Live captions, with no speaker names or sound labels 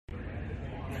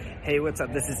Hey, what's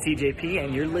up? This is TJP,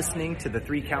 and you're listening to the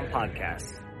 3 Count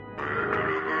Podcast.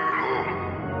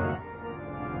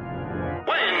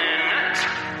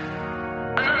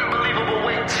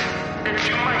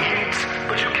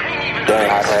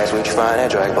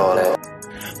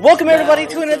 Welcome everybody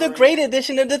to another great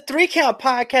edition of the 3 Count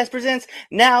Podcast presents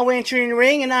Now Entering the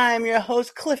Ring, and I am your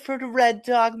host, Clifford Red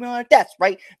Dog Miller. That's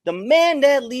right, the man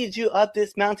that leads you up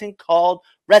this mountain called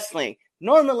wrestling.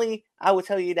 Normally, I would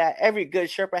tell you that every good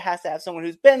Sherpa has to have someone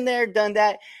who's been there, done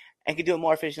that, and can do it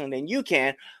more efficiently than you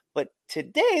can. But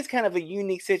today is kind of a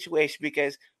unique situation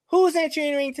because who's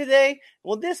entering the ring today?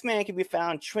 Well, this man can be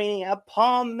found training at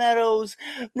Palm Meadows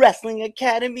Wrestling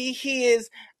Academy. He is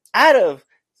out of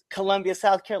Columbia,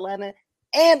 South Carolina,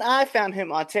 and I found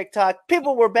him on TikTok.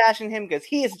 People were bashing him because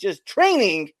he is just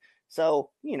training. So,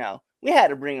 we had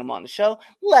to bring him on the show,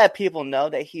 let people know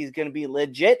that he's going to be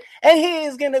legit, and he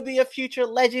is going to be a future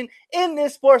legend in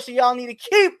this sport. So y'all need to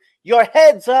keep your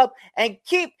heads up and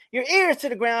keep your ears to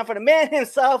the ground for the man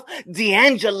himself,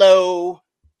 D'Angelo.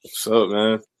 What's up,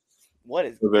 man? What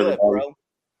is good, bro?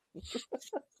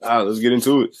 Let's get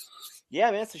into it. Yeah,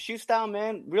 man, it's a shoot style,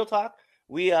 man. Real talk.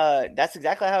 That's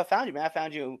exactly how I found you, man. I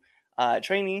found you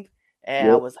training, and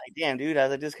I was like, damn, dude, I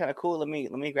was like, this is kind of cool. Let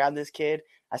me grab this kid.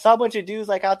 I saw a bunch of dudes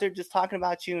like out there just talking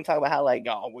about you and talking about how like,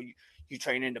 oh, well, you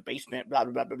train in the basement, blah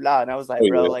blah blah blah blah. And I was like,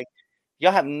 bro, like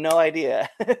y'all have no idea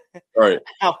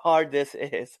how hard this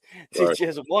is to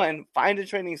just one, find a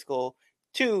training school,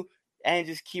 two, and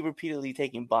just keep repeatedly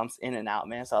taking bumps in and out,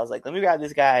 man. So I was like, let me grab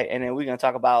this guy, and then we're gonna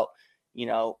talk about,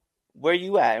 where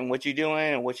you at and what you're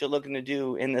doing and what you're looking to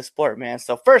do in this sport, man.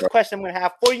 So first question I'm going to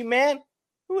have for you, man,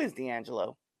 who is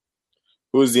D'Angelo?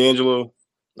 Who is D'Angelo?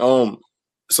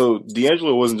 So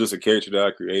D'Angelo wasn't just a character that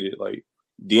I created. Like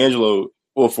D'Angelo,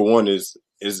 well, for one, is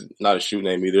not a shoot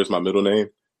name either. It's my middle name.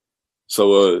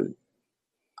 So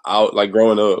I like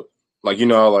growing up, like,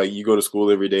 how like you go to school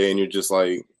every day and you're just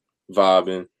like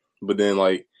vibing, but then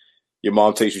like your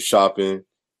mom takes you shopping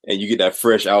and you get that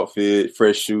fresh outfit,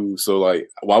 fresh shoes. So like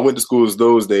when I went to schools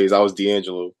those days, I was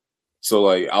D'Angelo. So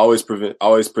like I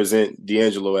always present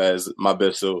D'Angelo as my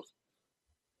best self.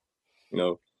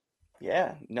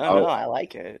 Yeah, no, I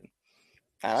like it.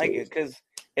 I like it because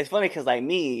it's funny because like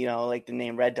me, like the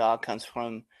name Red Dog comes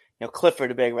from Clifford,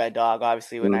 the big red dog.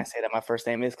 Obviously, when I say that my first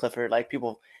name is Clifford, like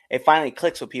people, it finally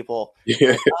clicks with people. Yeah.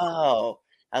 Like, oh.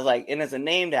 I was like, and it's a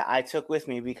name that I took with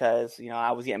me because,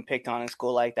 I was getting picked on in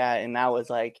school like that. And I was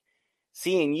like,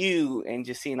 seeing you and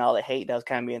just seeing all the hate that was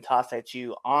kind of being tossed at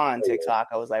you on TikTok.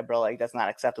 I was like, bro, like, that's not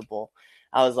acceptable.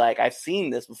 I was like, I've seen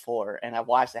this before and I've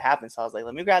watched it happen. So I was like,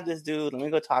 let me grab this dude. Let me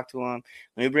go talk to him.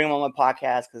 Let me bring him on my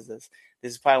podcast because this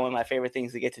is probably one of my favorite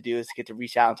things to get to do is to get to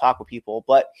reach out and talk with people.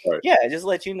 But yeah, just to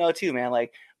let you know too, man,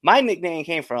 like my nickname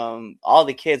came from all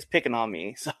the kids picking on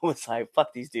me. So it's like,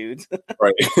 fuck these dudes.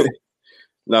 Right.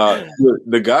 Nah,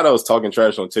 the guy that was talking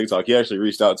trash on TikTok, he actually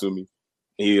reached out to me.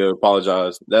 He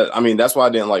apologized. That's why I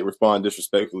didn't like respond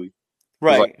disrespectfully.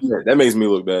 Right. Like, that makes me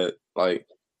look bad. Like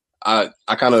I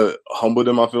kind of humbled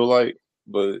him, I feel like,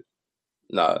 but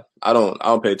nah, I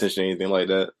don't pay attention to anything like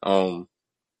that.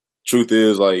 Truth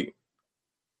is like,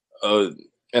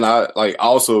 and I like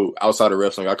also outside of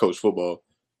wrestling, I coach football,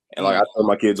 and like I tell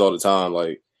my kids all the time,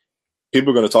 like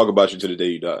people are gonna talk about you to the day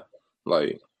you die,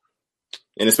 like,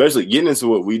 and especially getting into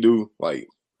what we do, like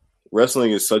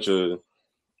wrestling is such a,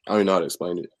 I don't even know how to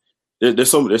explain it. There's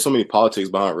so many politics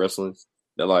behind wrestling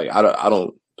that like I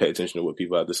don't pay attention to what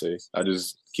people have to say. I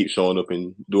just keep showing up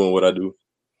and doing what I do.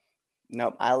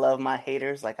 Nope, I love my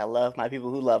haters like I love my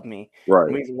people who love me. Right.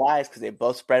 The reason why is because they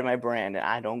both spread my brand and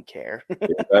I don't care.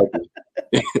 Exactly.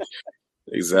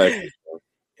 Exactly.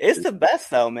 It's the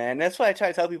best though, man. That's why I try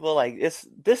to tell people like this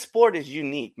sport is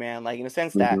unique, man. Like in the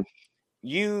sense that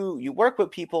you work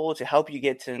with people to help you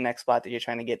get to the next spot that you're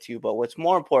trying to get to. But what's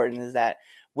more important is that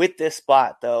with this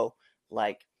spot though,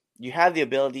 like you have the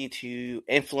ability to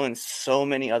influence so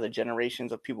many other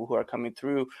generations of people who are coming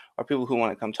through or people who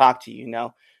want to come talk to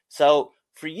you, So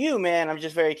for you, man, I'm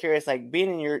just very curious, like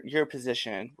being in your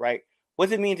position, right? What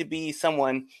does it mean to be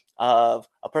someone of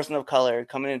a person of color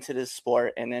coming into this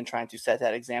sport and then trying to set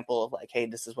that example of like, hey,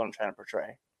 this is what I'm trying to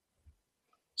portray?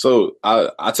 So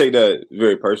I take that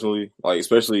very personally, like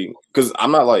especially because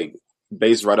I'm not like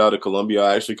based right out of Columbia.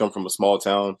 I actually come from a small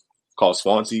town called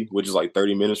Swansea, which is like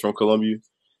 30 minutes from Columbia.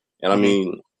 And I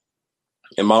mean,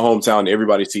 in my hometown,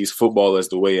 everybody sees football as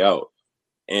the way out.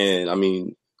 And I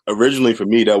mean, originally for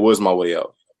me, that was my way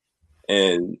out.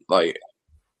 And like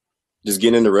just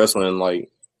getting into wrestling,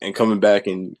 like, and coming back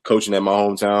and coaching at my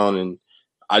hometown. And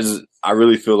I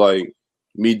really feel like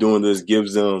me doing this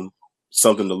gives them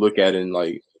something to look at and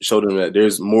like show them that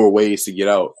there's more ways to get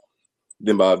out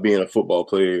than by being a football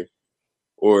player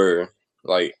or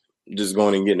like just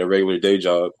going and getting a regular day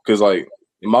job. Because like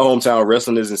in my hometown,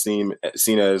 wrestling isn't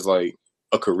seen as like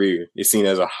a career. It's seen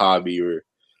as a hobby or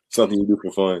something you do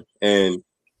for fun. And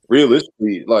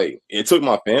realistically, like it took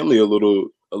my family a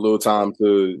little time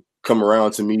to come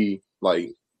around to me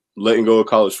like letting go of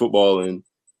college football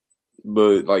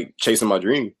but like chasing my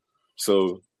dream.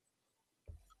 So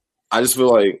I just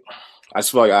feel like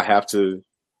I have to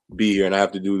be here and I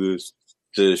have to do this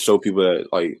to show people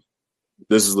that like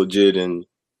this is legit and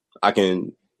I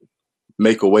can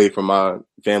make a way for my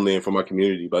family and for my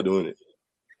community by doing it.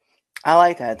 I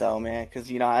like that though, man,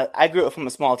 because I grew up from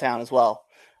a small town as well,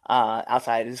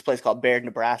 outside this place called Baird,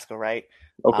 Nebraska, right?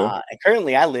 Okay. And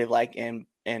currently I live like in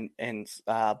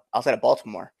outside of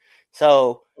Baltimore.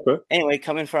 So Okay. anyway,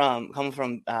 coming from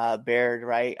Baird,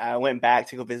 right? I went back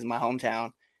to go visit my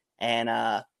hometown, and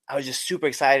I was just super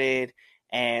excited.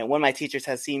 And one of my teachers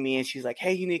had seen me, and she's like,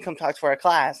 "Hey, you need to come talk to our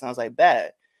class." And I was like,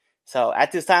 "Bet." So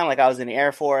at this time, like I was in the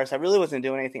Air Force, I really wasn't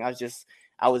doing anything.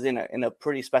 I was in a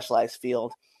pretty specialized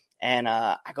field. And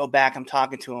I go back, I'm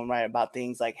talking to him, right, about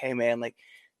things like, hey, man, like,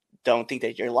 don't think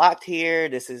that you're locked here.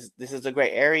 This is a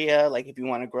great area. Like, if you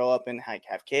want to grow up and like,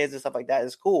 have kids and stuff like that,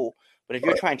 it's cool. But if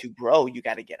you're trying to grow, you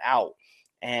got to get out.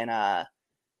 And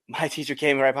my teacher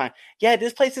came right behind. Yeah,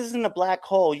 this place isn't a black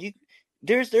hole.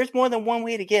 There's more than one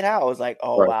way to get out. I was like,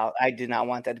 oh, Right. wow. I did not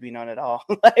want that to be known at all.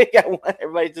 Like, I want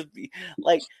everybody to be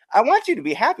like, I want you to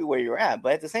be happy where you're at.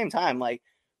 But at the same time, like,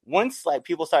 once like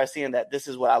people started seeing that this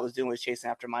is what I was doing, was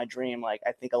chasing after my dream, like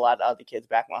I think a lot of other kids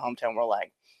back in my hometown were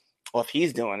like, well, if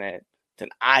he's doing it, then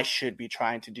I should be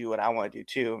trying to do what I want to do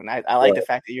too. And I like the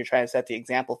fact that you're trying to set the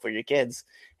example for your kids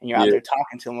and you're out there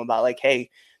talking to them about like,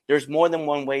 hey, there's more than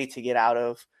one way to get out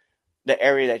of the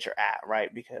area that you're at,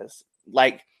 right? Because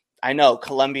like I know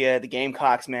Columbia, the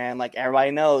Gamecocks, man, like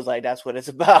everybody knows like that's what it's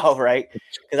about, right?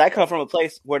 Because I come from a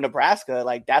place where Nebraska,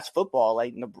 like that's football,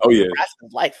 like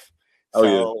Nebraska's life.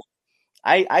 So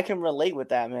I can relate with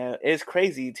that, man. It's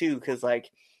crazy too, because like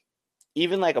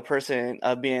even like a person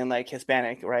of being like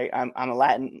Hispanic, right? I'm a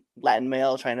Latin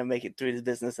male trying to make it through this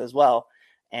business as well,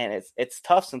 and it's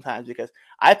tough sometimes because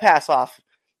I pass off,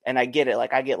 and I get it.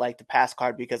 Like I get like the pass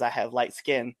card because I have light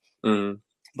skin,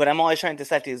 but I'm always trying to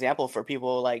set the example for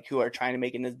people like who are trying to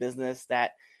make in this business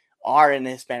that are in the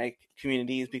Hispanic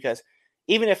communities, because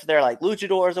even if they're like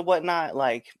luchadors or whatnot,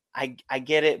 like I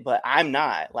get it, but I'm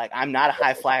not a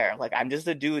high flyer. Like I'm just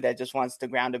a dude that just wants to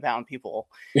ground and pound people.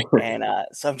 And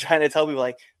so I'm trying to tell people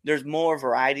like there's more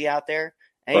variety out there.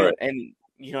 And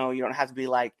you don't have to be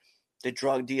like the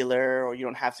drug dealer, or you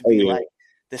don't have to be like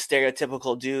the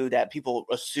stereotypical dude that people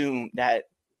assume that,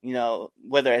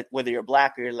 whether you're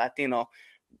black or you're Latino,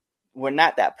 we're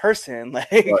not that person.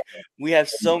 Like we have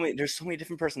there's so many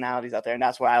different personalities out there. And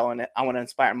that's where I want to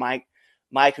inspire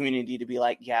my community to be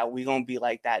like, yeah, we gonna be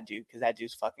like that dude, because that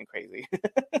dude's fucking crazy.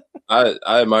 I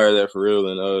admire that for real,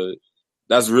 and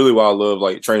that's really why I love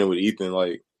like training with Ethan.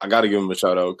 Like I got to give him a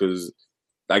shout out because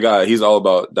that guy, he's all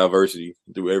about diversity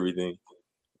through everything.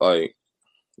 Like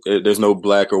there's no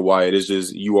black or white. It's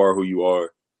just you are who you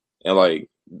are, and like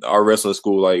our wrestling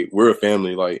school, like we're a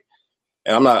family. Like,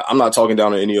 and I'm not talking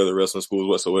down on any other wrestling schools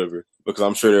whatsoever, because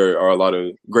I'm sure there are a lot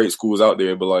of great schools out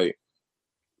there, but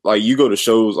like you go to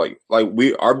shows like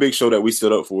our big show that we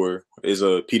stood up for is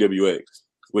a PWX,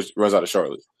 which runs out of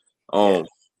Charlotte.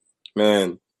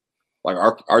 Man, like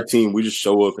our team, we just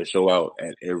show up and show out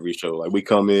at every show. Like we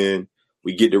come in,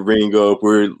 we get the ring up,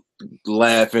 we're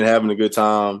laughing, having a good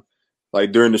time.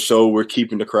 Like during the show, we're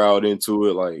keeping the crowd into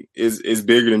it. Like it's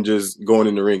bigger than just going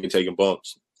in the ring and taking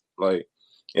bumps. Like,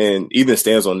 and Ethan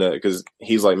stands on that because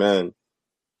he's like, man,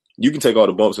 you can take all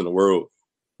the bumps in the world,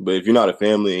 but if you're not a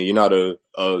family and you're not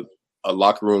a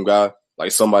locker room guy,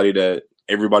 like somebody that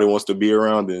everybody wants to be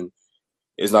around, then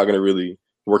it's not going to really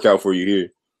work out for you here.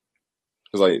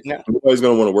 Because like nobody's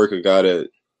going to want to work a guy that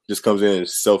just comes in and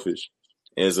is selfish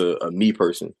and is a me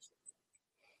person.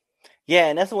 Yeah,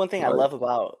 and that's the one thing I love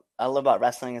about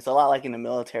wrestling. It's a lot like in the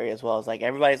military as well. It's like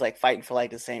everybody's like fighting for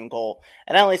like the same goal.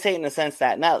 And I only say it in the sense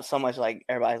that not so much like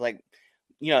everybody's like,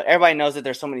 everybody knows that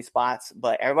there's so many spots,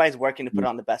 but everybody's working to put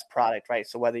on the best product, right?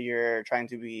 So whether you're trying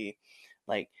to be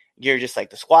like, you're just like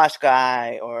the squash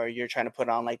guy, or you're trying to put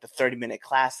on like the 30-minute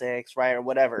classics, right? Or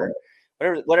whatever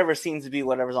seems to be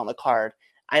whatever's on the card.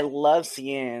 I love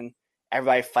seeing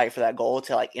everybody fight for that goal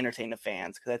to like entertain the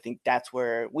fans, because I think that's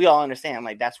where we all understand,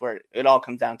 like that's where it all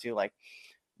comes down to, like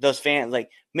those fans. Like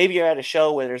maybe you're at a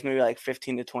show where there's maybe like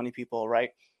 15 to 20 people,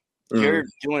 right? You're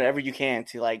doing whatever you can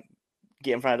to like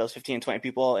get in front of those 15 and 20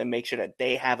 people and make sure that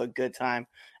they have a good time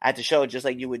at the show, just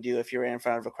like you would do if you're in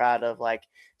front of a crowd of like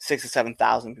 6,000 to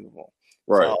 7,000 people.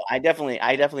 Right. So I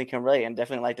definitely can relate, and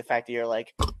definitely like the fact that you're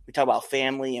like, we talk about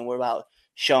family and we're about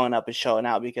showing up and showing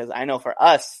out, because I know for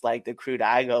us, like the crew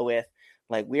that I go with,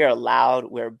 like we are loud,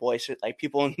 we're boisterous, like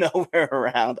people know we're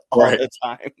around all Right. the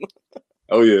time.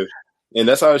 Oh yeah. And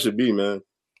that's how it should be, man.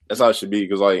 That's how it should be.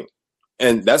 Cause like,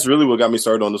 and that's really what got me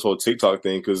started on this whole TikTok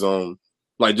thing. Cause,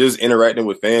 like just interacting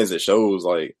with fans at shows,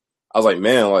 like, I was like,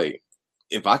 man, like,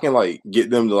 if I can like get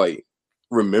them to like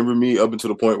remember me up until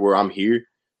the point where I'm here,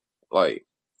 like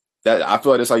that, I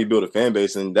feel like that's how you build a fan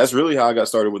base. And that's really how I got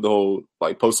started with the whole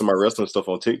like posting my wrestling stuff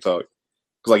on TikTok.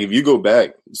 Cause like if you go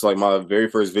back, it's like my very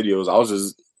first videos, I was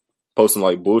just posting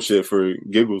like bullshit for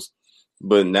giggles.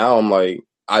 But now I'm like,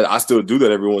 I still do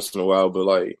that every once in a while, but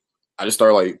like I just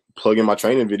started like plugging my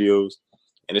training videos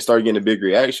and it started getting a big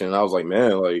reaction. And I was like,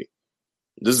 man, like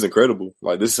this is incredible.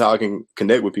 Like this is how I can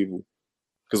connect with people.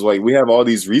 Cause like we have all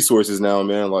these resources now,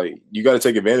 man. Like you got to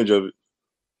take advantage of it.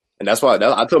 And that's why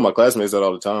I tell my classmates that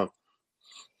all the time.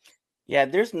 Yeah,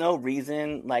 there's no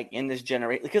reason like in this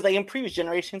generation, because like in previous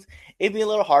generations, it'd be a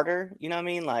little harder, you know what I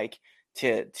mean? Like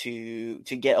to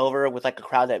get over with like a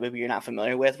crowd that maybe you're not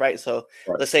familiar with, right? So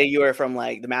Right. let's say you were from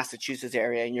like the Massachusetts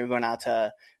area and you're going out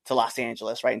to Los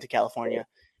Angeles, right, into California,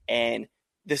 and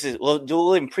this is we'll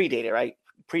even predate it, right?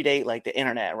 Predate like the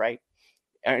internet, right?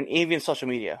 And even social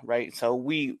media, right? So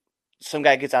some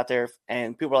guy gets out there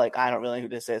and people are like, I don't really know who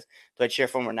this is. Do I cheer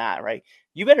for him or not, right?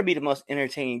 You better be the most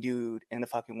entertaining dude in the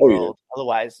fucking Oh, yeah. world.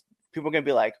 Otherwise, people are going to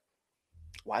be like,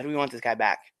 why do we want this guy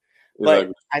back? Exactly.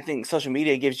 But I think social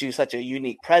media gives you such a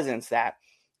unique presence that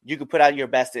you could put out your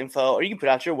best info or you can put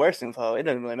out your worst info. It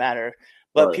doesn't really matter.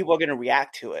 But Right. people are going to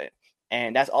react to it.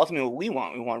 And that's ultimately what we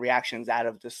want. We want reactions out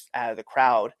of the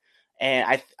crowd.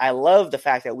 And I love the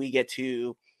fact that we get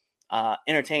to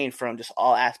entertain from just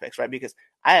all aspects, right? Because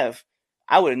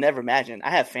I would have never imagined.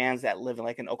 I have fans that live in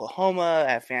like in Oklahoma.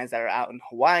 I have fans that are out in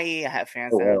Hawaii. I have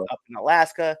fans that are up in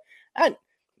Alaska.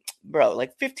 Bro,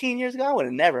 like 15 years ago, I would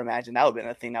have never imagined that would have been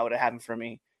a thing that would have happened for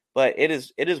me. But it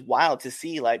is wild to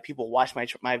see like people watch my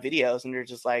videos and they're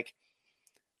just like,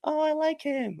 oh, I like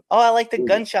him. Oh, I like the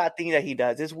gunshot thing that he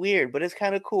does. It's weird, but it's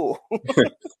kind of cool.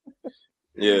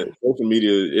 Yeah, social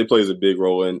media, it plays a big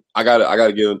role, and I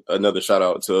gotta give another shout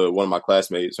out to one of my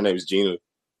classmates. Her name is Gina.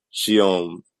 She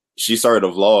started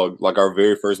a vlog like our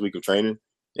very first week of training,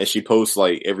 and she posts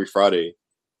like every Friday,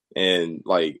 and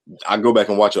like I go back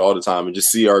and watch it all the time and just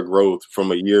see our growth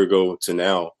from a year ago to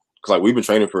now. Cause like we've been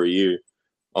training for a year.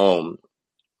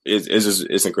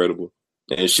 It's incredible,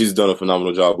 and she's done a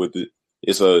phenomenal job with it.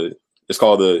 It's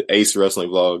called the Ace Wrestling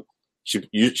Vlog. She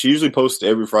usually posts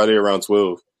every Friday around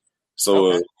 12. So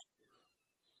Okay.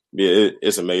 yeah,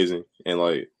 it's amazing, and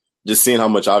like just seeing how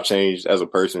much I've changed as a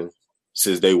person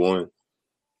since day one,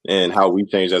 and how we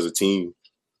changed as a team.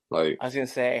 Like, I was gonna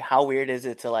say, how weird is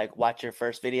it to like watch your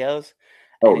first videos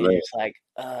oh and then man, you're just like,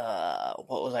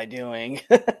 what was I doing?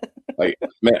 like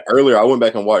man, earlier I went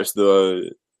back and watched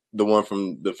the one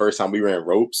from the first time we ran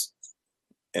ropes,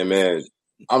 and man,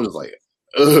 I'm just like,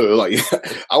 ugh, like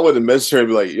I would have messaged her and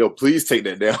be like, yo, please take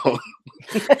that down.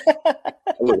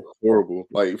 I look horrible.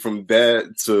 Like from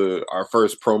that to our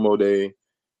first promo day,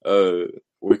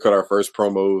 we cut our first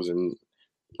promos, and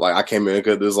like I came in and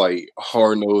cut this like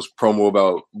hard nosed promo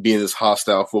about being this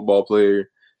hostile football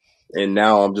player, and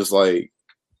now I'm just like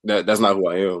that's not who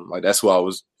I am. Like that's who I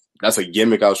was. That's a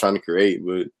gimmick I was trying to create.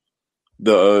 But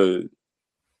the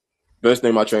best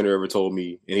thing my trainer ever told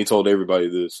me, and he told everybody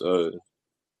this,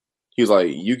 he's like,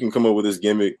 you can come up with this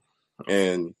gimmick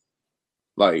and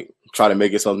like try to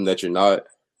make it something that you're not,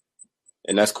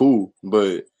 and that's cool.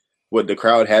 But what the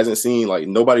crowd hasn't seen, like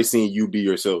nobody's seen you be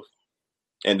yourself,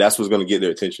 and that's what's gonna get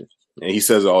their attention. And he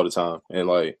says it all the time, and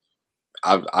like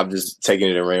I've just taken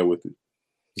it and ran with it.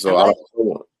 So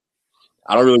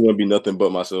I don't really want to be nothing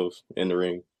but myself in the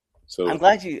ring. So I'm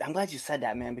glad you said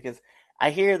that, man, because I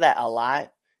hear that a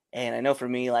lot, and I know for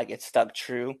me, like it's stuck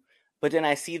true. But then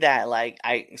I see that, like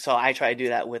I try to do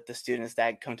that with the students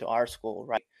that come to our school,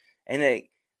 right? And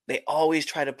they always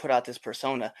try to put out this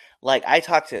persona. Like I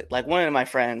talked to like one of my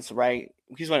friends, right?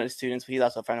 He's one of the students, but he's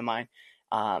also a friend of mine.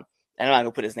 And I'm not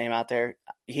gonna put his name out there.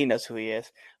 He knows who he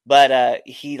is, but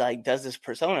he like does this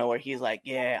persona where he's like,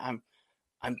 yeah,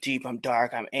 I'm deep, I'm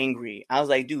dark, I'm angry. I was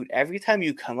like, dude, every time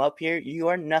you come up here, you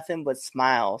are nothing but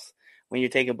smiles when you're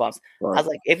taking bumps. right. I was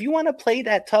like, if you want to play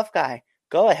that tough guy,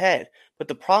 go ahead. But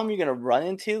the problem you're going to run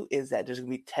into is that there's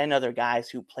going to be 10 other guys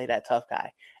who play that tough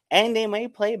guy. And they may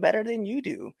play better than you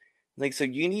do. Like, so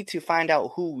you need to find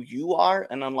out who you are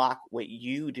and unlock what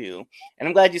you do. And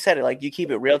I'm glad you said it. Like, you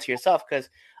keep it real to yourself, because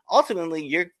ultimately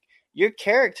your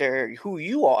character, who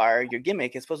you are, your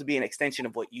gimmick is supposed to be an extension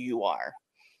of what you are.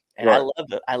 And Right.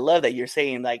 I love that you're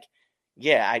saying like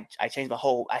yeah, I changed my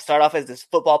whole. I started off as this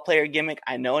football player gimmick.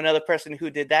 I know another person who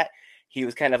did that. He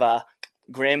was kind of a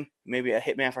grim, maybe a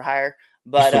hitman for hire,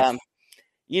 but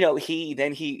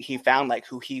he found like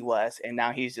who he was, and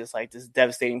now he's just like this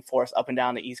devastating force up and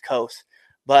down the East Coast.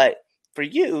 But for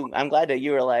you, I'm glad that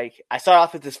you were like, I started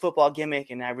off with this football gimmick,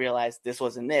 and I realized this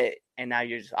wasn't it, and now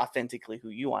you're just authentically who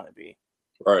you want to be.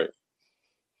 Right.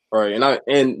 Right.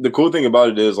 And the cool thing about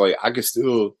it is like I can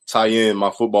still tie in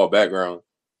my football background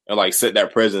and like set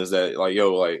that presence that like,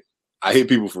 yo, like I hit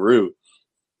people for real.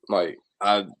 Like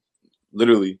I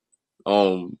literally,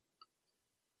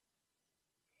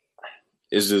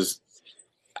 it's just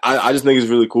I just think it's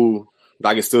really cool that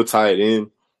I can still tie it in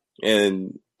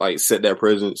and like set that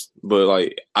presence, but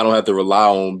like I don't have to rely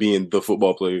on being the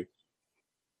football player.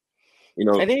 You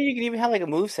know? And then you can even have like a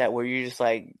move set where you're just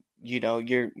like,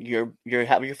 you're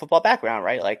having your football background,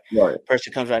 right? Like Right.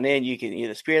 person comes right in, you can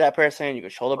either spear that person, you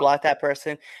can shoulder block that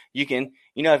person, you can,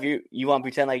 if you want to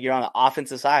pretend like you're on the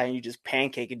offensive side and you just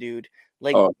pancake a dude,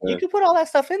 like you can put all that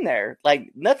stuff in there.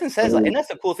 Like nothing says, and that's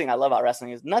the cool thing I love about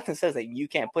wrestling is nothing says that you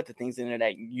can't put the things in there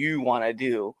that you want to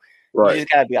do. Right. You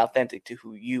just gotta be authentic to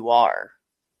who you are.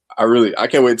 I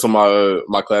can't wait till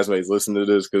my classmates listen to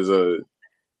this because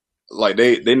like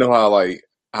they know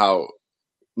how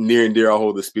near and dear I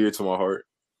hold the spear to my heart.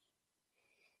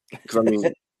 Because I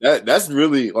mean that's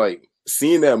really like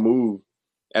seeing that move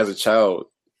as a child.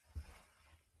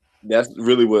 That's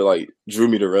really what like drew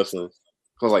me to wrestling.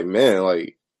 I was like, man,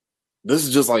 like this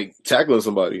is just like tackling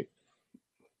somebody.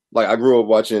 Like I grew up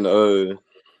watching. I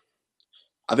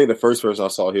think the first person I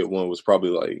saw hit one was probably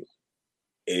like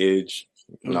Edge.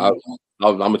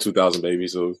 Mm-hmm. I'm a 2000 baby,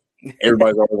 so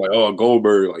everybody's always like, "Oh,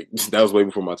 Goldberg!" Like that was way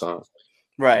before my time,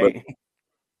 right? But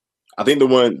I think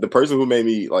the person who made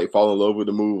me like fall in love with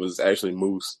the move was actually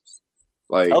Moose.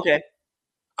 Like, okay,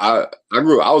 I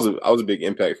was a big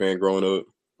Impact fan growing up,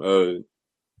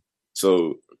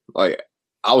 so like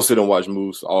I would sit and watch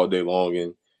Moose all day long,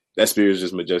 and that spear is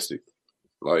just majestic.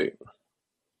 Like,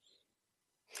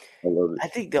 I love it. I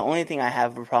think the only thing I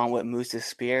have a problem with Moose's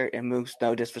spear, and Moose,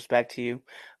 no disrespect to you,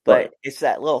 but it's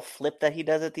that little flip that he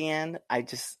does at the end. I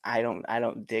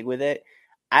don't dig with it.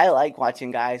 I like watching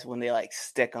guys when they like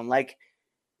stick them. Like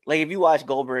if you watch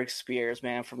Goldberg's spears,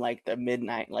 man, from like the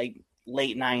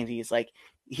late 90s, like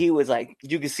he was like,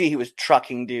 you could see he was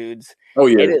trucking dudes. Oh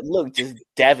yeah. And it looked just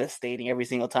devastating every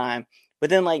single time. But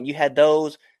then like you had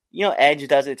those, Edge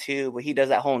does it too, but he does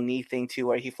that whole knee thing too,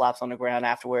 where he flops on the ground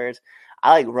afterwards.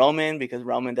 I like Roman because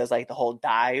Roman does like the whole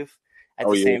dive at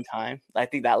the same time. I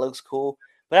think that looks cool.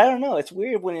 But I don't know. It's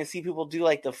weird when you see people do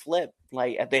like the flip,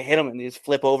 like if they hit them and they just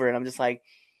flip over, and I'm just like,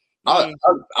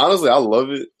 honestly, I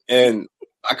love it, and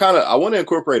I want to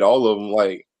incorporate all of them.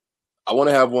 Like, I want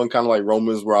to have one kind of like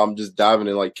Roman's where I'm just diving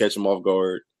and like catch them off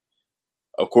guard.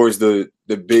 Of course, the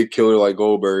big killer like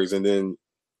Goldberg's, and then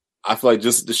I feel like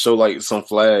just to show like some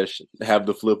flash, have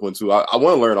the flip one too. I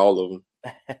want to learn all of them.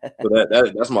 So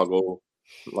that's my goal.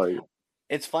 Like,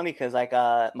 it's funny because like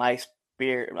my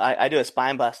spear, I do a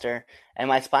spine buster, and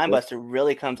my spine buster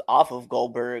really comes off of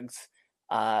Goldberg's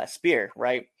spear,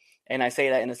 right? And I say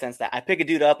that in the sense that I pick a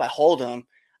dude up, I hold him,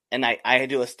 and I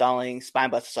do a stalling spine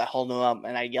buster, so I hold him up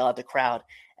and I yell at the crowd,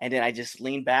 and then I just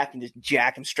lean back and just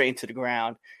jack him straight into the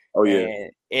ground. Oh yeah,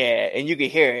 and you can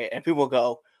hear it, and people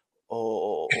go,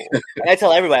 "Oh!" And I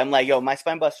tell everybody, I'm like, "Yo, my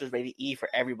spine buster is ready to E for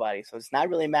everybody, so it's not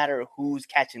really a matter of who's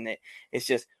catching it; it's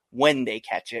just when they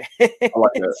catch it." I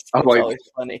like that. It's always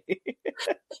funny.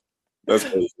 That's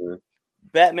crazy, man.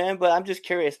 Batman, but I'm just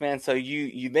curious, man. So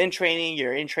you've been training,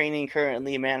 you're in training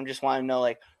currently, man. I'm just want to know,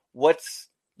 like, what's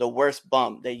the worst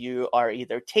bump that you are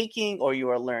either taking or you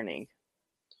are learning?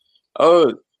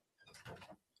 I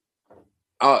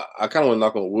kind of want to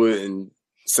knock on wood and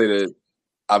say that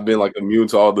I've been like immune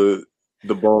to all the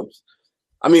bumps.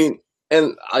 I mean,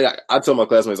 and I tell my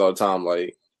classmates all the time,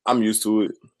 like, I'm used to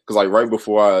it because like right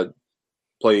before I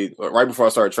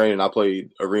started training, I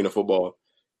played arena football,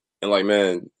 and like,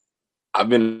 man, I've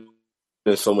been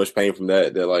in so much pain from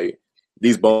that like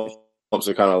these bumps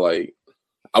are kind of like,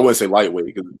 I wouldn't say lightweight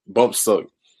because bumps suck.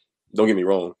 Don't get me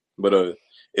wrong, but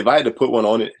if I had to put one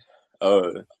on it,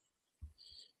 I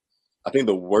think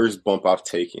the worst bump I've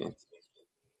taken,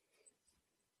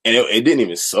 and it didn't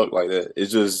even suck like that.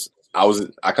 It's just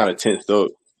I kind of tensed up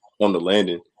on the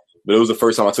landing, but it was the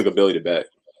first time I took a belly to back.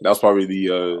 That was probably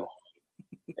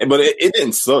but it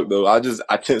didn't suck though. I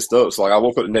tensed up, so like I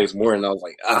woke up the next morning and I was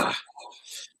like,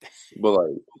 but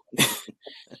like,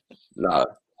 nah.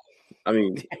 I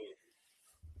mean,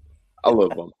 I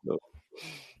love bumps though.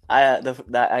 I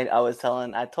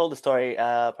told the story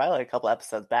probably like a couple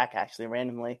episodes back, actually,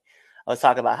 randomly. I was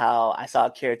talking about how I saw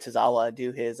Akira Tozawa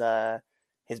do his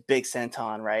his big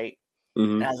senton, right?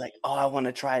 Mm-hmm. And I was like, oh, I want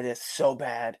to try this so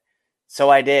bad. So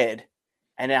I did.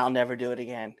 And then I'll never do it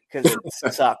again because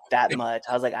it sucked that much.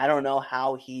 I was like, I don't know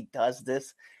how he does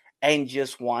this and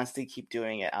just wants to keep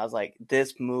doing it. I was like,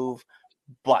 this move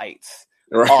bites.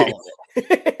 Right. All of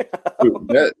it.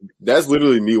 Dude, that's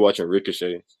literally me watching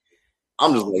Ricochet.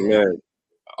 I'm just like, man,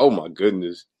 oh my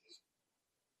goodness.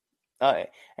 And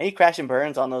he crash and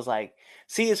burns on those like.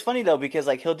 See, it's funny though because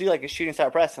like he'll do like a shooting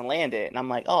star press and land it, and I'm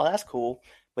like, oh, that's cool.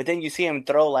 But then you see him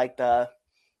throw like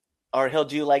or he'll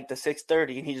do like the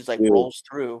 630, and he just like rolls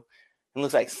through and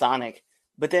looks like Sonic.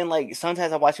 But then like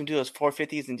sometimes I watch him do those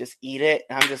 450s and just eat it,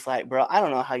 and I'm just like, bro, I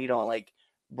don't know how you don't like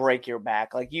break your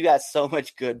back. Like you got so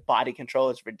much good body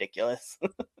control, it's ridiculous.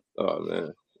 Oh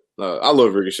man, I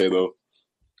love Ricochet though.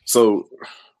 So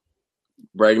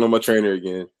bragging on my trainer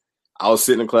again. I was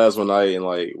sitting in class one night and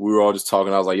like we were all just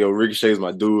talking. I was like, yo, Ricochet's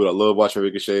my dude. I love watching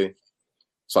Ricochet.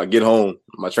 So I get home.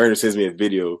 My trainer sends me a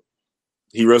video.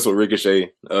 He wrestled Ricochet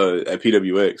at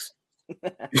PWX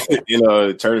in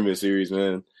a tournament series,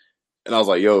 man. And I was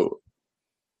like, yo,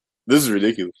 this is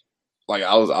ridiculous. Like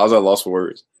I was at a loss for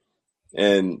words.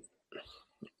 And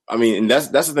I mean, and that's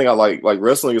the thing I like. Like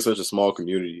wrestling is such a small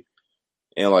community.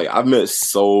 And like I've met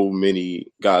so many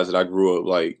guys that I grew up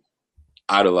like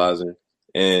idolizing.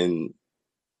 And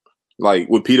like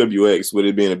with PWX, with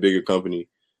it being a bigger company,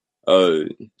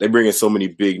 they bring in so many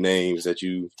big names that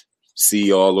you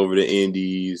see all over the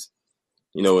indies,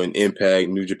 you know, in Impact,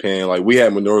 New Japan. Like we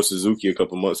had Minoru Suzuki a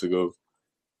couple months ago.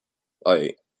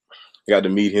 Like I got to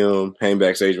meet him, hang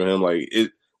backstage with him. Like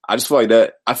I just feel like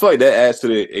that. I feel like that adds to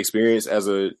the experience as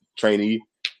a trainee,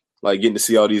 like getting to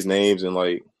see all these names and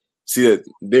like see that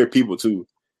they're people too.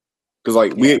 Because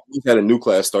like we had a new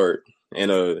class start, and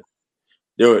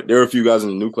there were a few guys in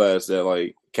the new class that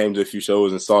like came to a few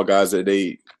shows and saw guys that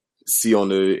they see on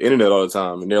the internet all the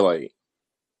time, and they're like,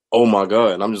 "Oh my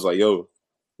god!" And I'm just like, "Yo,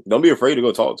 don't be afraid to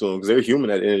go talk to them because they're human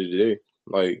at the end of the day.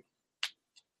 Like,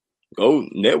 go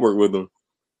network with them."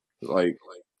 Like,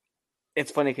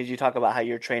 it's funny because you talk about how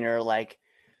your trainer like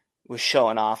was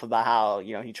showing off about how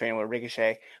he trained with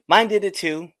Ricochet. Mine did it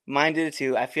too.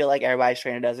 I feel like everybody's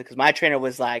trainer does it because my trainer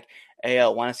was like, "Hey,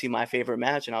 yo, want to see my favorite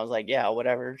match?" And I was like, "Yeah,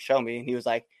 whatever, show me." And he was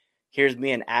like, "Here's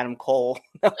me and Adam Cole."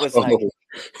 I was like,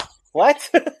 "What?"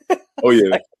 Oh yeah,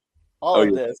 like, all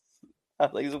of this. I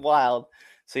was like, it's wild.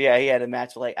 So yeah, he had a match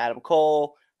with like Adam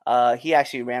Cole. He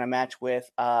actually ran a match with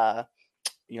rest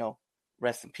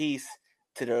in peace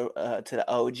to the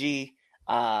OG.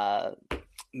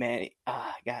 Man,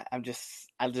 God, I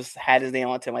just had his name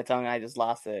on the tip of my tongue. And I just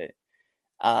lost it.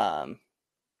 I'll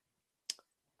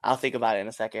think about it in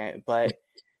a second, but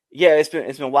yeah, it's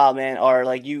been wild, man. Or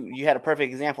like you had a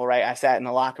perfect example, right? I sat in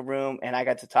the locker room and I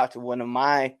got to talk to one of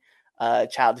my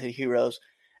childhood heroes,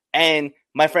 and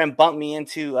my friend bumped me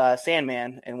into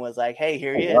Sandman and was like, "Hey,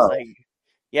 here he is!" Wow. Like,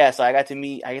 yeah. So I got to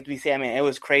meet Sandman. It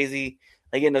was crazy,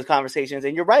 like getting those conversations.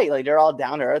 And you're right, like they're all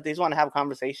down to earth. They just want to have a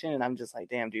conversation, and I'm just like,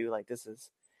 "Damn, dude, like this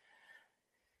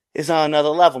is on another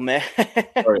level, man."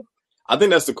 Right. I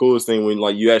think that's the coolest thing when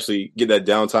like you actually get that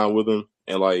downtime with them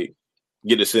and like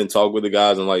get to sit and talk with the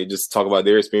guys and like just talk about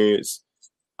their experience.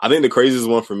 I think the craziest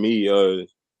one for me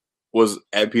was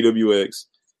at PWX.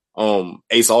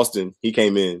 Ace Austin, he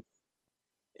came in,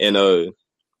 and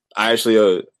I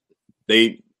actually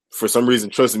they for some reason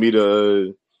trusted me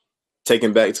to take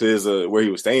him back to his where he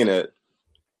was staying at,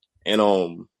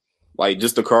 and like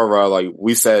just the car ride, like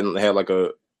we sat and had like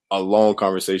a long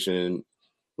conversation, and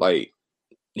like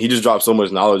he just dropped so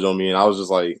much knowledge on me, and I was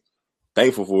just like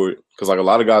thankful for it because like a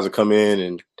lot of guys that come in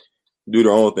and do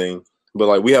their own thing, but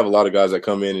like we have a lot of guys that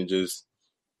come in and just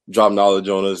drop knowledge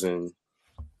on us and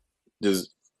just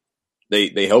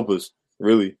they help us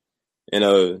really,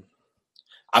 and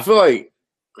I feel like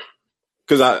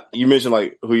because you mentioned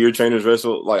like who your trainers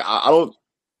wrestle, like I don't.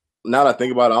 Now that I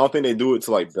think about it, I don't think they do it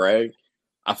to like brag.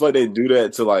 I feel like they do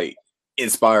that to like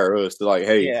inspire us to like,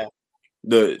 hey,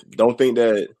 don't think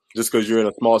that just because you're in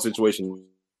a small situation.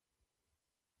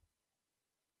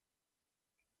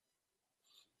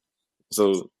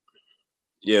 So,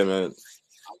 yeah, man,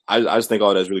 I just think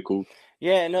all that's really cool.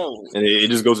 Yeah, no, and it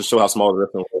just goes to show how small the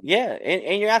wrestling was. Yeah,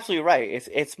 and you're absolutely right.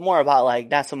 It's more about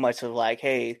like not so much of like,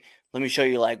 hey, let me show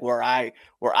you like where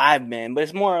I've been, but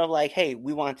it's more of like, hey,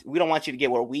 we don't want you to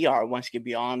get where we are. We want you to get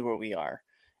beyond where we are.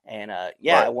 And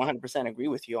yeah, right. I 100% agree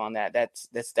with you on that. That's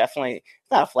definitely,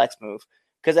 it's not a flex move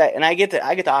because I get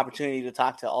the opportunity to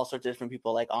talk to all sorts of different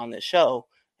people like on this show,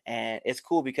 and it's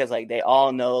cool because like they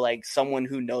all know like someone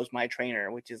who knows my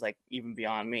trainer, which is like even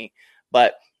beyond me.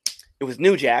 But it was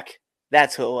New Jack.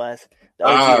 That's who it was. The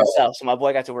OG himself. So my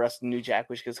boy got to wrestle New Jack,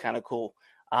 which was kind of cool.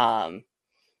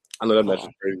 I know that match is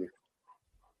crazy.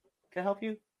 Can I help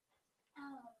you?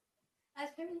 I was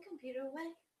putting the computer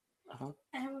away. Uh-huh.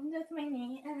 And I moved with my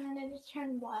knee, and then it just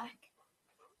turned black.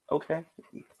 Okay.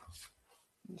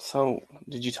 So,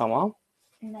 did you tell Mom?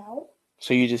 No.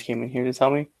 So you just came in here to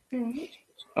tell me? Mm-hmm.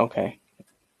 Okay.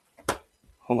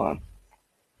 Hold on.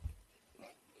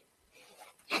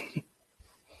 Did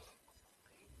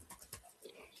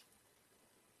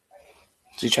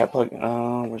you try plugging?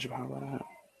 Where's your power button at?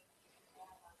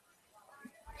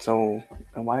 So,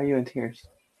 why are you in tears?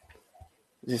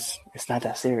 It's not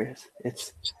that serious.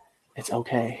 It's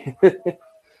okay.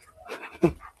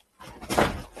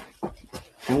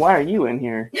 And why are you in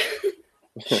here?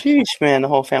 Sheesh, man, the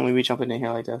whole family be jumping in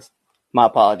here like this. My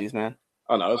apologies, man.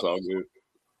 Oh no, it's all good.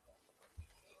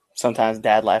 Sometimes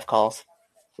dad life calls.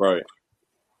 Right.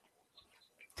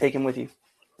 Take him with you.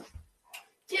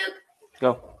 Duke.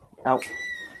 Go. Out.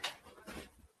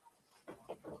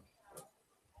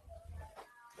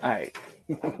 All right.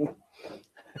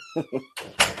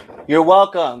 You're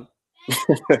welcome.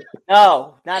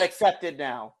 No, not accepted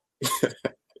now.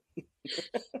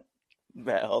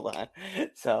 But hold on.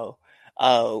 So,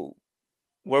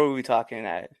 where were we talking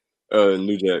at?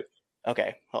 New Jack.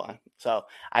 Okay, hold on. So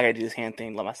I gotta do this hand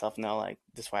thing, let myself know like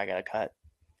this is where I gotta cut.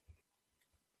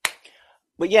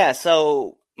 But yeah,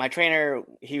 so my trainer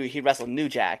he wrestled New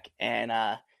Jack, and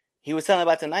he was telling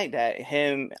about tonight that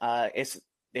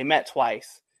they met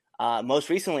twice. Most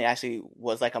recently actually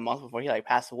was like a month before he like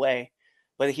passed away.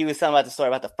 But he was telling about the story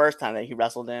about the first time that he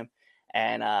wrestled him,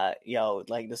 and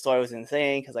like the story was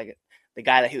insane because like the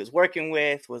guy that he was working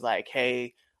with was like,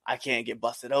 hey, I can't get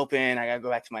busted open. I gotta go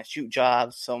back to my shoot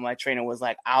job. So my trainer was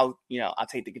like, I'll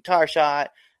take the guitar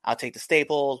shot. I'll take the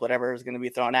staples, whatever is going to be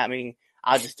thrown at me.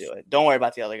 I'll just do it. Don't worry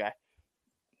about the other guy.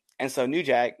 And so New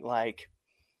Jack, I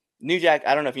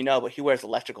don't know if you know, but he wears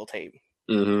electrical tape.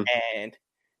 Mm-hmm. And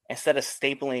instead of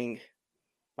stapling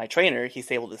my trainer, he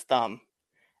stapled his thumb.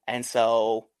 And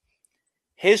so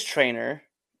his trainer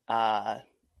was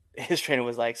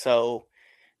like, so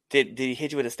did he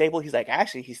hit you with a staple? He's like,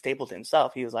 actually, he stapled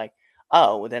himself. He was like,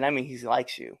 oh, well, then I mean, he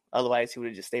likes you. Otherwise, he would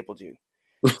have just stapled you.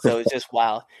 So it's just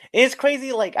wild. It's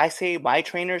crazy. Like I say, my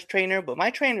trainer's trainer, but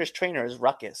my trainer's trainer is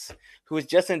Ruckus, who was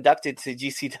just inducted to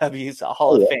GCW's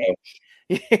Hall of Fame.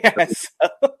 Yeah.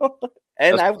 So,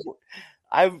 and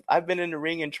I've been in the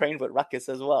ring and trained with Ruckus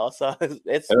as well. So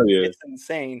it's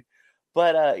insane.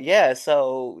 But yeah,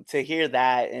 so to hear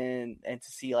that and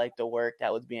to see like the work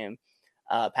that was being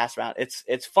passed around,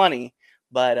 it's funny.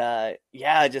 But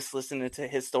yeah, just listening to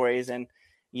his stories and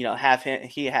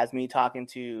he has me talking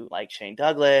to like Shane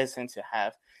Douglas and to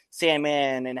have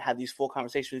Sandman and have these full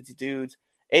conversations with these dudes.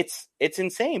 It's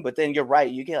insane. But then you're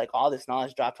right, you get like all this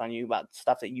knowledge dropped on you about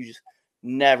stuff that you just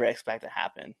never expect to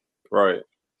happen. Right.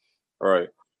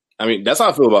 I mean, that's how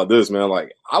I feel about this, man.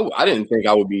 Like, I didn't think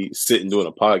I would be sitting doing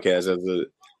a podcast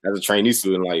as a trainee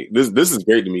student. Like, this is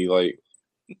great to me. Like,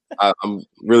 I'm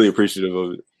really appreciative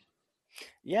of it.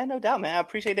 Yeah, no doubt, man. I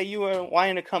appreciate that you were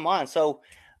wanting to come on. So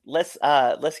let's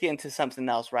get into something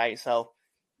else, right? So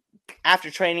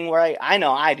after training, right? I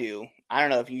know I do. I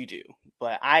don't know if you do,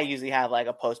 but I usually have like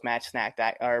a post-match snack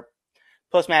kind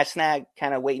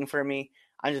of waiting for me.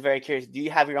 I'm just very curious. Do you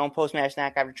have your own post-match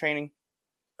snack after training?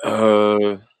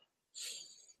 I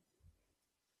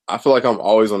feel like I'm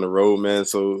always on the road, man.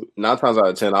 So 9 times out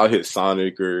of 10, I'll hit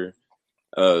Sonic or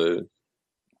I'll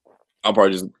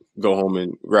probably just go home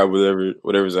and grab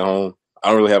whatever's at home. I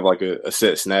don't really have like a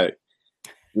set snack.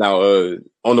 Now,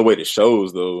 on the way to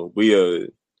shows though,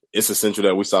 it's essential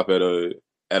that we stop at a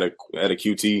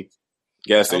QT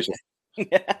gas station.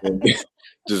 Okay.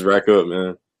 Just rack up,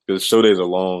 man, because show days are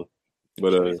long.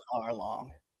 But are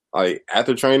long. Like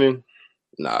after training,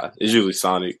 nah, it's usually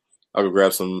Sonic. I could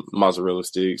grab some mozzarella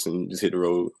sticks and just hit the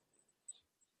road.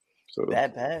 So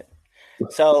bad.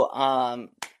 So,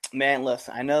 man,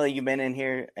 listen, I know that you've been in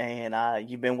here and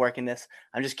you've been working this.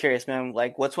 I'm just curious, man.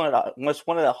 Like, what's one of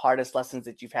the hardest lessons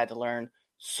that you've had to learn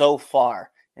so far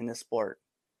in this sport?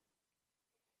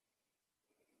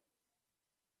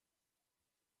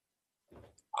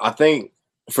 I think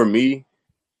for me,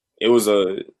 it was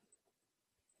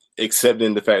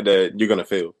accepting the fact that you're gonna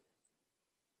fail.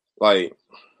 Like,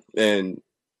 and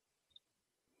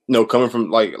coming from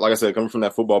like I said, coming from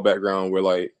that football background where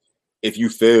like if you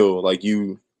fail, like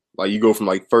you go from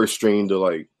like first string to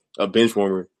like a bench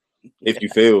warmer if you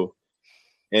fail.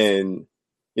 And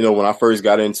when I first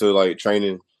got into like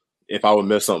training, if I would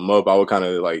mess something up, I would kind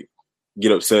of like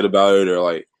get upset about it or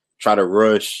like try to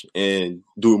rush and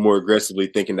do it more aggressively,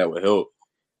 thinking that would help.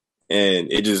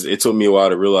 And it took me a while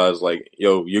to realize like,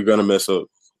 yo, you're gonna mess up.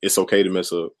 It's okay to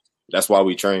mess up. That's why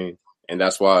we train, and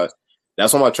that's why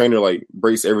that's why my trainer like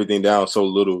breaks everything down so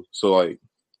little. So like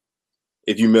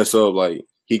if you mess up, like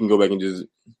he can go back and just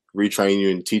retrain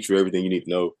you and teach you everything you need to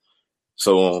know.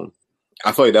 So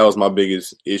I feel like that was my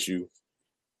biggest issue.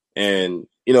 And,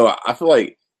 you know, I feel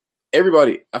like a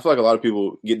lot of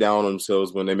people get down on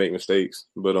themselves when they make mistakes.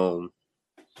 But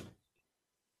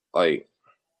like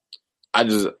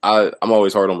I'm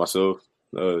always hard on myself.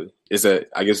 It's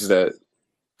that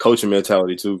coaching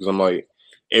mentality too, because I'm like,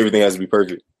 everything has to be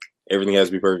perfect. Everything has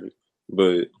to be perfect.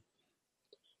 But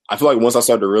I feel like once I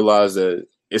started to realize that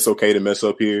it's okay to mess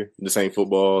up here, this ain't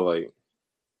football, like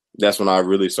that's when I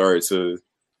really started to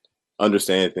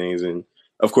understand things. And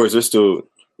of course,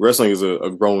 wrestling is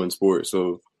a growing sport,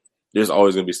 so there's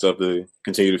always gonna be stuff to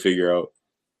continue to figure out.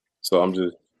 So I'm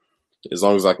just, as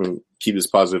long as I can keep this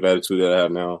positive attitude that I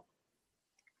have now.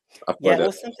 Yeah, it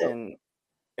was something.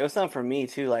 It was something for me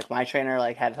too. Like my trainer,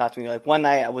 like had to talk to me. Like one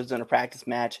night I was doing a practice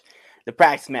match. The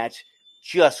practice match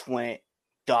just went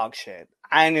dog shit.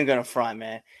 I ain't even gonna front,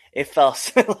 man. It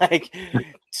felt like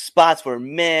spots were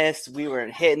missed. We were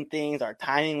hitting things. Our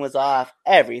timing was off.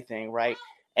 Everything, right?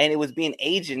 And it was being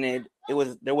agented.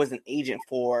 There was an agent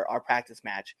for our practice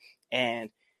match, and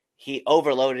he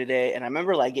overloaded it. And I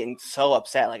remember like getting so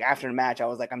upset. Like after the match, I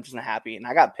was like, I'm just not happy, and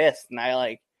I got pissed.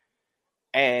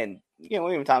 And you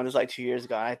know, even time it was like 2 years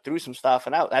ago. I threw some stuff,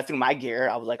 and I threw my gear.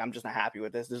 I was like, I'm just not happy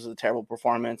with this. This is a terrible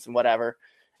performance and whatever.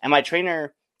 And my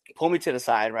trainer pulled me to the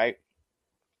side, right?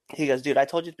 He goes, dude, I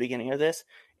told you at the beginning of this,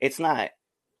 it's not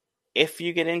if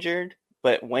you get injured,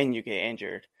 but when you get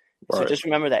injured. Right. So just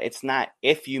remember that it's not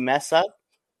if you mess up,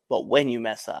 but when you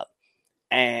mess up.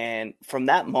 And from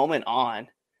that moment on,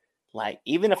 like,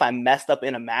 even if I messed up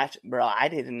in a match, bro, I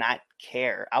did not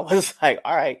care. I was like,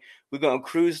 all right, we're going to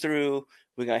cruise through.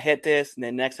 We're going to hit this. And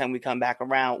then next time we come back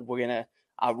around,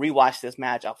 I'll rewatch this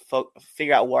match. I'll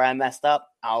figure out where I messed up.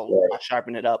 I'll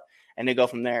sharpen it up and then go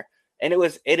from there. And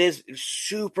it is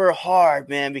super hard,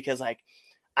 man, because like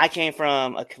I came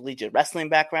from a collegiate wrestling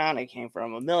background. I came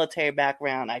from a military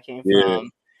background. I came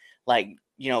from like,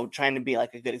 you know, trying to be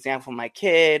like a good example for my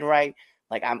kid, right?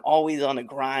 Like I'm always on the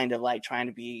grind of like trying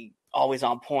to be always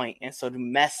on point. And so to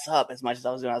mess up as much as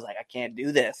I was doing, I was like, I can't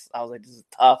do this. I was like, this is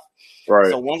tough.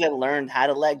 Right. So once I learned how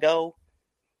to let go,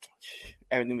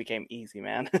 everything became easy,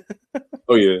 man.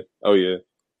 Oh yeah.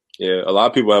 Yeah. A lot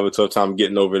of people have a tough time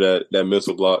getting over that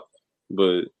mental block.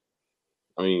 But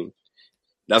I mean,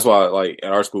 that's why like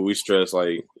at our school we stress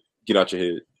like get out your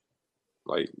head.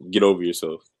 Like get over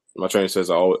yourself. My trainer says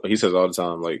all the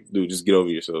time, like, dude, just get over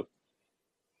yourself.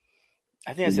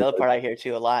 I think that's the other part I hear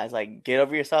too a lot is like get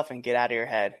over yourself and get out of your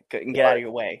head and get out of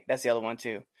your way. That's the other one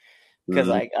too. Because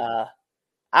like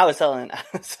I was telling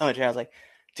someone, I was like,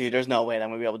 dude, there's no way that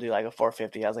I'm gonna be able to do like a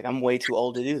 450. I was like, I'm way too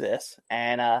old to do this.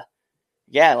 And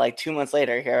yeah, like 2 months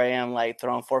later, here I am like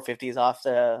throwing 450s off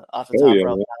the top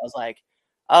rope.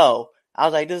 I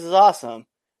was like, this is awesome.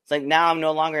 It's like now I'm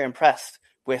no longer impressed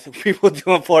with people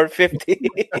doing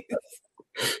 450s.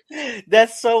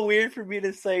 That's so weird for me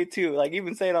to say too. Like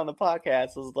even saying on the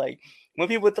podcast was like when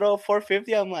people throw a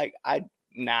 450, I'm like,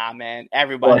 nah, man,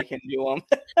 everybody can do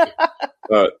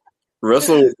them.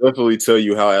 Wrestling will definitely tell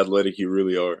you how athletic you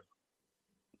really are.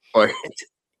 Like,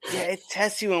 it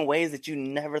tests you in ways that you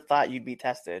never thought you'd be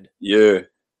tested. Yeah.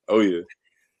 Oh yeah.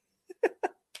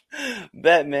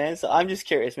 Bet, man. So I'm just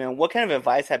curious, man. What kind of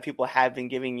advice have people been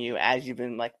giving you as you've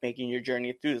been like making your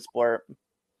journey through the sport?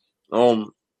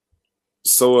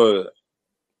 So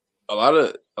a lot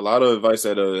of advice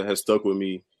that has stuck with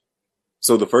me.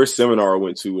 So the first seminar I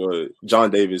went to,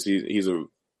 John Davis, he's a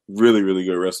really, really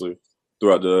good wrestler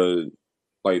throughout the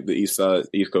East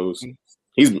Coast.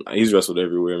 He's wrestled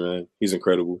everywhere, man. He's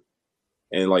incredible.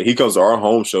 And like he comes to our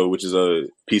home show, which is a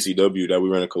PCW that we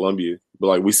run in Columbia, but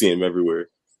like we see him everywhere.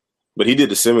 But he did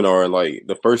the seminar, and like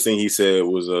the first thing he said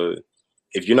was,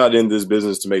 if you're not in this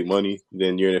business to make money,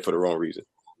 then you're in it for the wrong reason.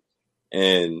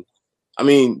 And I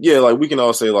mean, yeah, like we can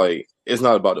all say like it's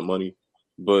not about the money,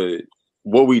 but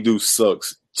what we do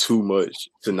sucks too much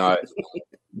to not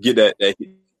get that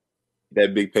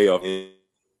big payoff. And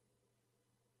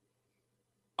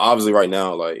obviously, right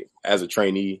now, like as a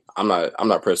trainee, I'm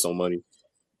not pressed on money.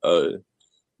 But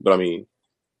I mean,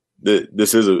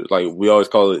 this is like we always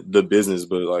call it the business,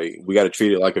 but like we got to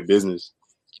treat it like a business,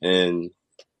 and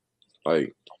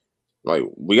like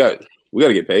we got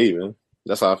to get paid, man.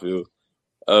 That's how I feel.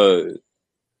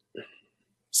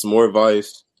 Some more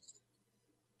advice.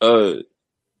 And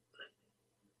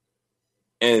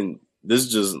this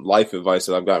is just life advice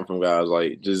that I've gotten from guys,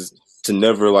 like just to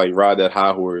never like ride that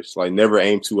high horse, like never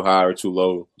aim too high or too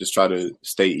low. Just try to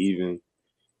stay even.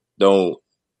 Don't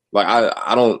like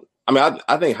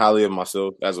I think highly of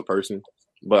myself as a person,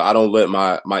 but I don't let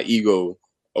my ego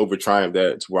over triumph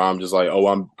that to where I'm just like,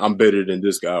 oh, I'm better than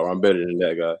this guy or I'm better than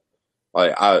that guy.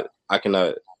 Like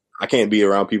I can't be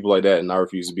around people like that, and I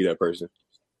refuse to be that person.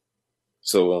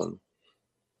 So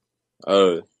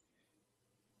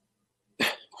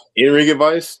in-ring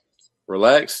advice: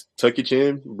 relax, tuck your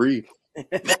chin, breathe.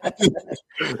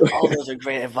 All those are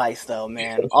great advice, though,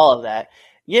 man. All of that.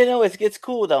 You know, it's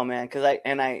cool though, man. Because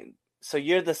so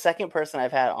you're the second person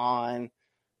I've had on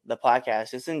the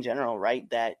podcast, just in general, right?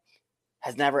 That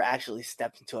has never actually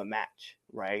stepped into a match,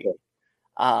 right?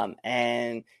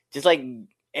 And just like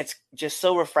it's just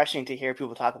so refreshing to hear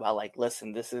people talk about, like,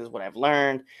 listen, this is what I've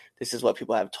learned. This is what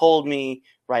people have told me,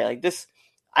 right? Like this,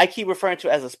 I keep referring to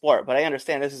it as a sport, but I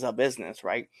understand this is a business,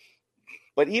 right?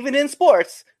 But even in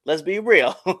sports, let's be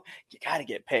real, you got to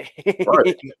get paid,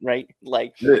 right?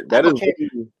 Like that is. Okay.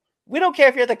 We don't care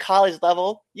if you're at the college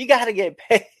level, you got to get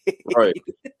paid. Right.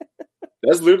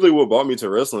 That's literally what brought me to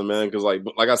wrestling, man. Because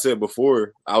like I said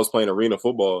before, I was playing arena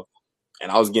football,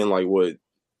 and I was getting like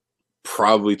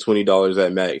probably $20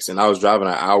 at max, and I was driving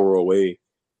an hour away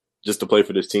just to play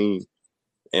for this team,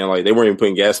 and like they weren't even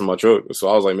putting gas in my truck. So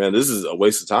I was like, man, this is a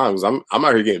waste of time because I'm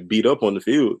out here getting beat up on the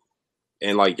field,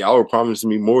 and like y'all are promising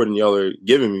me more than y'all are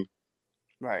giving me.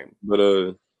 Right. But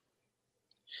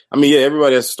I mean, yeah,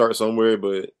 everybody has to start somewhere,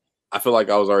 but I feel like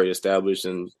I was already established,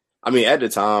 and I mean, at the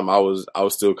time, I was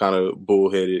still kind of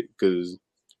bullheaded because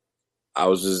I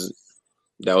was just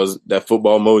that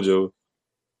football mojo,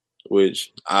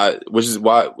 which is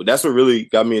why that's what really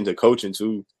got me into coaching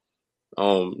too.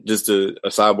 Just a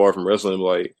sidebar from wrestling,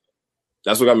 like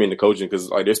that's what got me into coaching because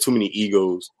like there's too many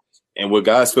egos, and what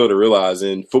guys fail to realize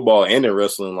in football and in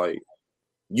wrestling, like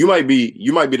you might be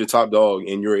the top dog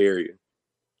in your area,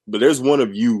 but there's one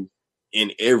of you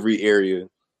in every area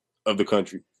of the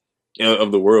country,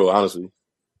 of the world, honestly.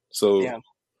 So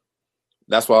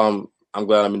that's why I'm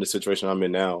glad I'm in the situation I'm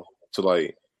in now to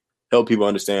like help people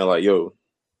understand, like, yo,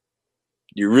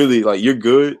 you're really like you're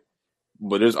good,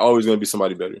 but there's always gonna be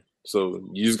somebody better. So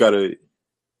you just gotta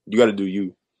do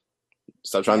you.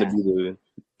 Stop trying to be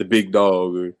the big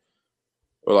dog or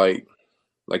like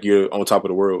you're on top of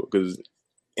the world because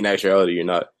in actuality you're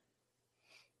not.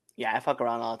 Yeah, I fuck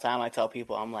around all the time. I tell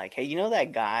people, I'm like, hey, you know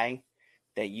that guy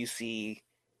that you see,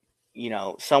 you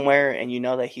know, somewhere, and you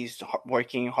know that he's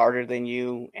working harder than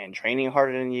you and training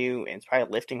harder than you and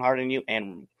probably lifting harder than you,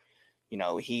 and you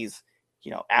know he's,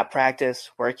 you know, at practice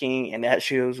working and at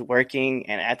shoes working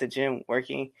and at the gym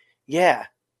working. Yeah,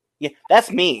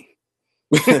 that's me.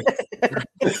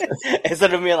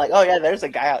 Instead of being like, oh yeah, there's a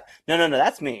guy out. No,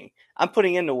 that's me. I'm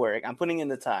putting in the work. I'm putting in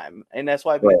the time, and that's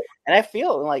why. Right. And I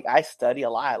feel like I study a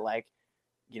lot. Like,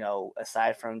 you know,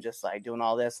 aside from just like doing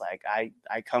all this, like I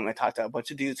come and talk to a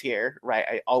bunch of dudes here, right?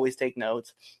 I always take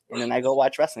notes, and then I go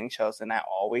watch wrestling shows, and I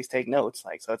always take notes.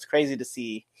 Like, so it's crazy to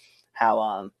see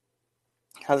how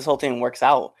this whole thing works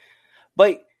out.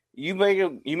 But you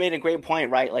made a great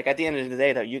point, right? Like at the end of the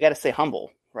day, though, you got to stay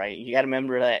humble, right? You got to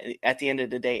remember that at the end of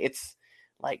the day, it's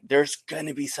like there's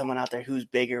gonna be someone out there who's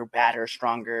bigger, badder,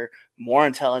 stronger, more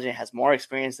intelligent, has more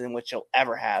experience than what you'll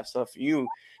ever have. So if you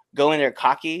go in there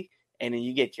cocky and then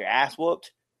you get your ass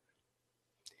whooped,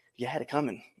 you had it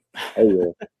coming.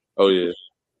 Oh yeah.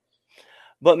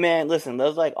 But man, listen,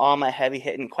 those are like all my heavy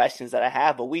hitting questions that I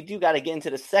have. But we do got to get into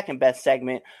the second best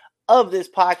segment of this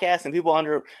podcast, and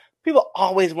people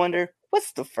always wonder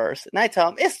what's the first, and I tell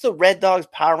them it's the Red Dogs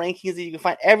Power Rankings that you can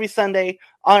find every Sunday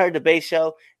on our debate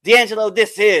show. D'Angelo,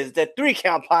 this is the 3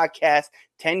 Count Podcast,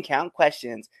 10 count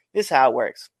questions. This is how it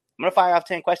works. I'm gonna fire off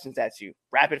 10 questions at you,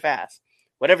 rapid fast.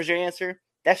 Whatever's your answer,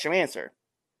 that's your answer.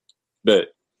 Bet.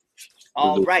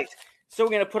 All right. So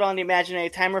we're gonna put on the imaginary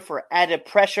timer for added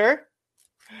pressure.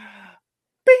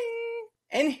 Bing!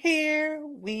 And here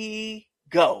we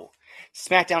go.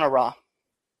 SmackDown or Raw?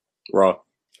 Raw.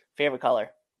 Favorite color?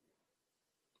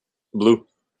 Blue.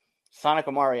 Sonic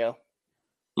or Mario?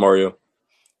 Mario.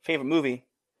 Favorite movie?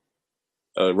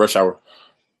 Rush Hour.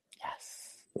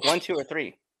 Yes. 1, 2, or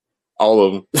 3? All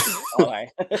of them. All right.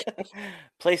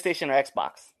 PlayStation or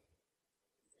Xbox?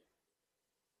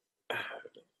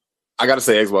 I gotta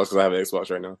say Xbox because I have an Xbox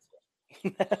right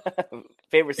now.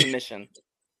 Favorite submission?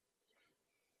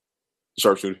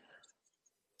 Sharpshooter.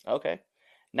 Okay.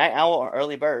 Night Owl or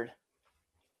Early Bird?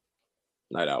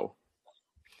 Night Owl.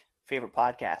 Favorite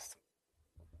podcast?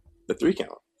 The 3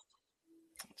 Count.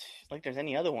 Like there's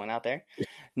any other one out there.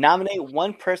 Nominate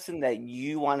one person that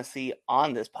you want to see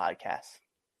on this podcast.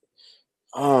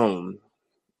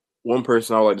 One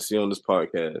person I would like to see on this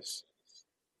podcast.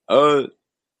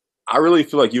 I really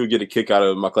feel like you would get a kick out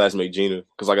of my classmate Gina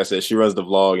because, like I said, she runs the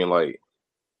vlog, and like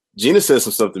Gina says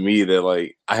some stuff to me that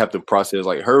like I have to process.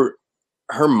 Like her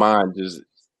her mind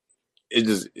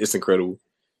it's incredible.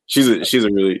 She's a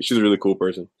really cool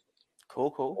person.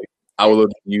 Cool. I would love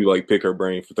to you like pick her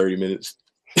brain for 30 minutes.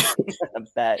 I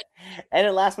bet. And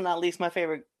then last but not least, my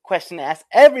favorite question to ask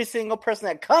every single person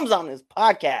that comes on this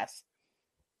podcast.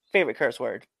 Favorite curse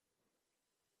word?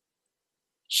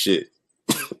 Shit.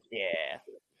 Yeah.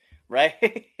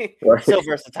 Right? Right. So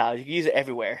versatile. You can use it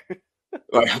everywhere.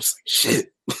 Like, I'm just like,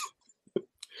 shit.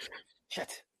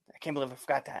 Shit. I can't believe I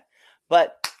forgot that.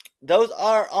 But those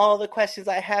are all the questions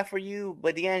I have for you.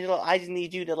 But D'Angelo, I just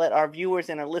need you to let our viewers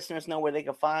and our listeners know where they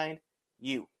can find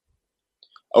you.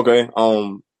 Okay.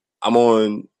 I'm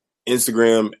on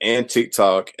Instagram and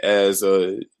TikTok as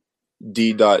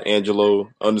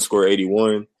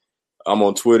d.angelo_81. I'm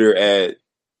on Twitter at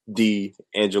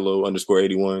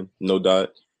d_angelo_81. No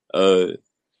dot.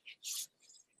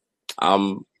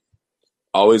 I'm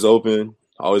always open,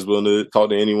 always willing to talk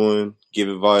to anyone, give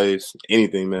advice,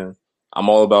 anything, man. I'm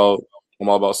all about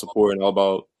support and all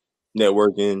about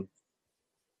networking.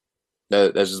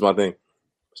 That's just my thing.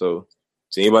 So,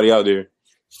 to anybody out there,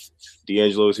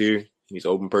 D'Angelo's here. He's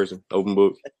an open person, open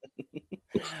book.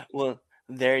 Well,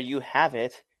 there you have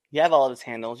it. You have all of his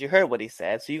handles. You heard what he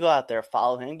said. So you go out there,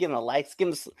 follow him, give him a likes, give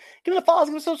him a follows,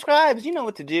 give him subscribes. You know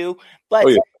what to do. But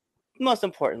most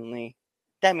importantly,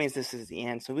 that means this is the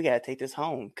end. So we got to take this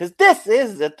home. Because this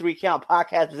is the 3 Count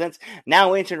Podcast presents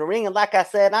Now Entering the Ring. And like I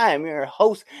said, I am your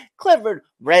host, Clifford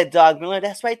Red Dog Miller.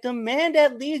 That's right, the man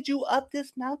that leads you up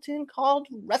this mountain called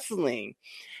wrestling.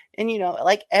 And, you know,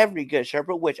 like every good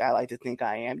Sherpa, which I like to think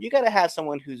I am, you got to have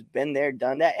someone who's been there,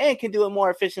 done that, and can do it more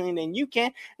efficiently than you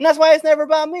can. And that's why it's never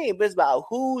about me, but it's about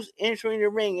who's entering the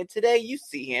ring. And today you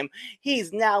see him.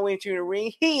 He's now entering the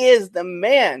ring. He is the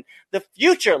man, the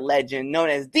future legend known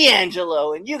as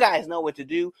D'Angelo. And you guys know what to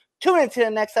do. Tune into the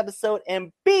next episode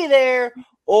and be there,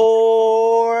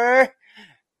 or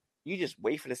you just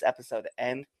wait for this episode to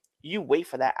end. You wait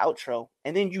for that outro,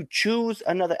 and then you choose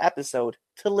another episode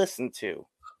to listen to.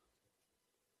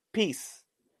 Peace.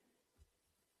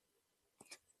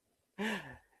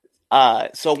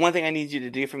 So one thing I need you to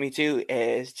do for me too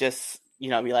is just, you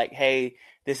know, be like, hey,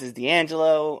 this is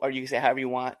D'Angelo, or you can say however you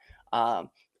want, and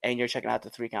you're checking out the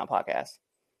 3 Count Podcast.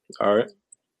 All right.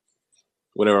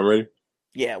 Whenever I'm ready.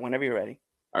 Yeah, whenever you're ready.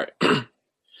 All right.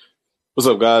 What's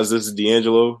up, guys? This is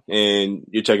D'Angelo, and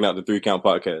you're checking out the 3 Count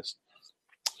Podcast.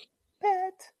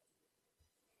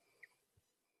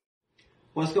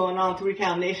 What's going on, 3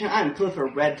 Count Nation? I'm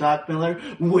Clifford Red Dog Miller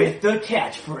with the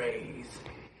catchphrase.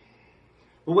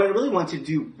 But what I really want you to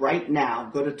do right now,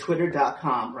 go to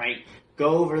twitter.com, right?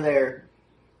 Go over there,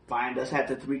 find us at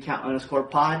the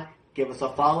 3Count_pod, give us a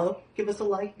follow, give us a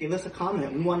like, give us a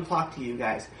comment. We want to talk to you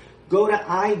guys. Go to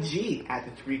IG at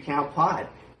the 3 Count Pod.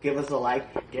 Give us a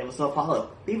like, give us a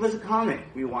follow, leave us a comment.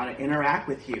 We want to interact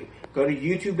with you. Go to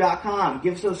youtube.com,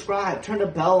 give a subscribe, turn the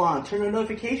bell on, turn the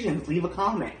notifications, leave a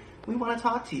comment. We want to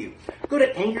talk to you. Go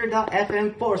to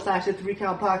anchor.fm/the 3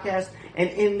 Count Podcast, and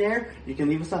in there, you can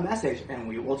leave us a message, and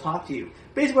we will talk to you.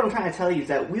 Basically, what I'm trying to tell you is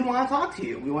that we want to talk to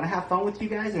you. We want to have fun with you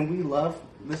guys, and we love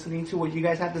listening to what you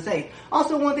guys have to say.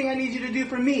 Also, one thing I need you to do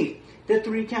for me, the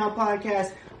 3 Count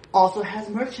Podcast also has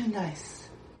merchandise.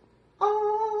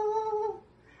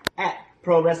 At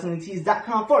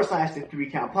ProWrestlingTees.com/the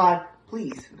 3 Count Pod.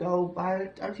 Please go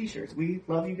buy our t-shirts. We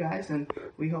love you guys, and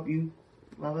we hope you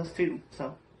love us too.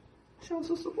 So, show us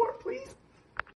some support, please.